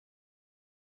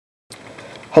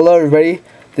Hello everybody,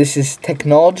 this is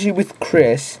Technology with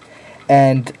Chris,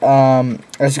 and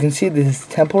as you can see, this is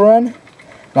Temple Run,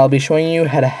 and I'll be showing you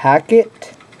how to hack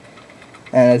it.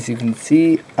 And as you can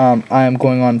see, I am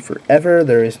going on forever.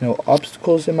 There is no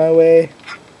obstacles in my way.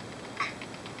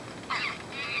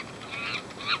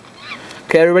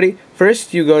 Okay everybody,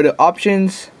 first you go to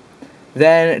options,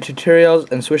 then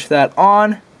tutorials, and switch that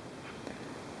on.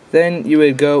 Then you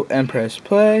would go and press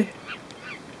play.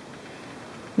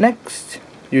 Next,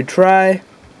 you try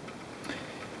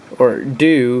or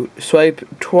do swipe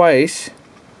twice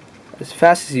as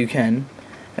fast as you can,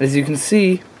 and as you can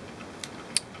see,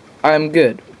 I'm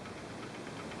good,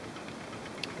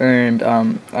 and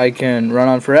I can run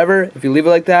on forever. If you leave it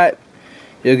like that,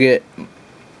 you'll get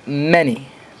many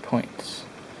points.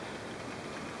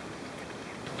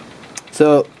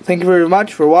 So thank you very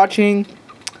much for watching,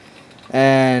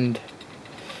 and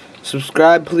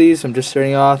subscribe please. I'm just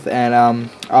starting off, and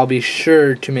I'll be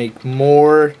sure to make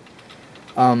more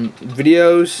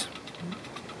videos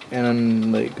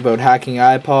and like about hacking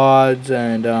iPods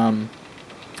and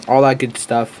all that good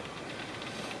stuff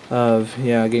of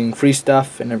getting free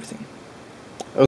stuff and everything.